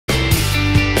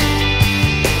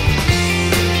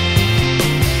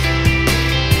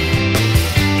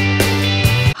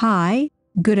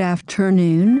Good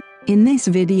afternoon. In this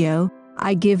video,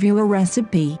 I give you a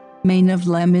recipe made of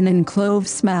lemon and clove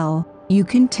smell. You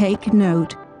can take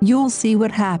note, you'll see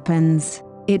what happens.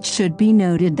 It should be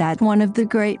noted that one of the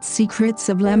great secrets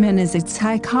of lemon is its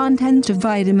high content of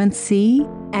vitamin C,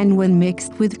 and when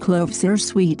mixed with cloves or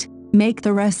sweet, make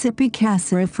the recipe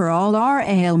casser for all our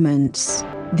ailments.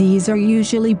 These are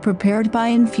usually prepared by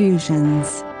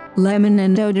infusions. Lemon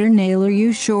and odor-nail. Are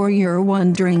you sure you're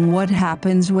wondering what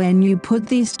happens when you put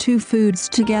these two foods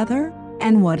together?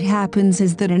 And what happens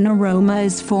is that an aroma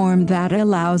is formed that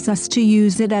allows us to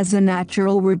use it as a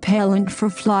natural repellent for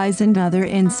flies and other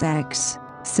insects.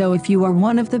 So if you are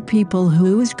one of the people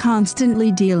who is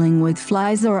constantly dealing with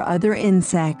flies or other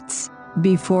insects,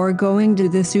 before going to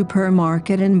the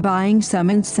supermarket and buying some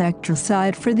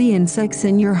insecticide for the insects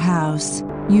in your house,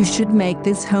 you should make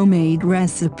this homemade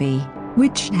recipe,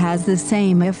 which has the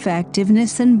same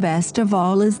effectiveness, and best of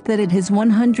all is that it is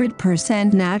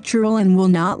 100% natural and will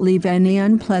not leave any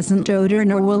unpleasant odor,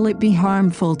 nor will it be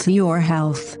harmful to your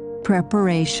health.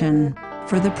 Preparation.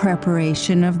 For the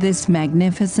preparation of this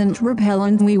magnificent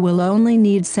repellent, we will only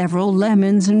need several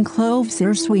lemons and cloves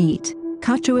or sweet.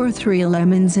 Cut 2 or 3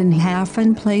 lemons in half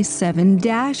and place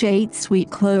 7-8 sweet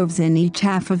cloves in each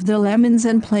half of the lemons,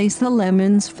 and place the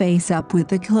lemons face up with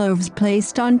the cloves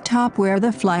placed on top where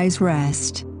the flies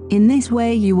rest. In this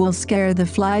way you will scare the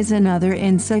flies and other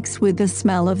insects with the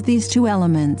smell of these two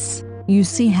elements. You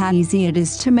see how easy it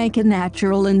is to make a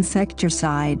natural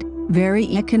insecticide, very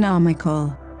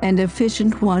economical and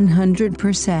efficient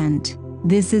 100%.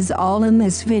 This is all in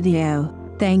this video.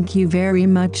 Thank you very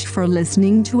much for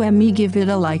listening to me. Give it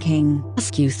a liking.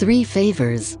 Ask you 3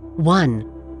 favors.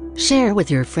 1. Share with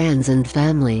your friends and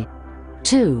family.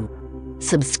 2.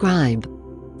 Subscribe.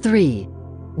 3.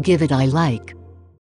 Give it a like.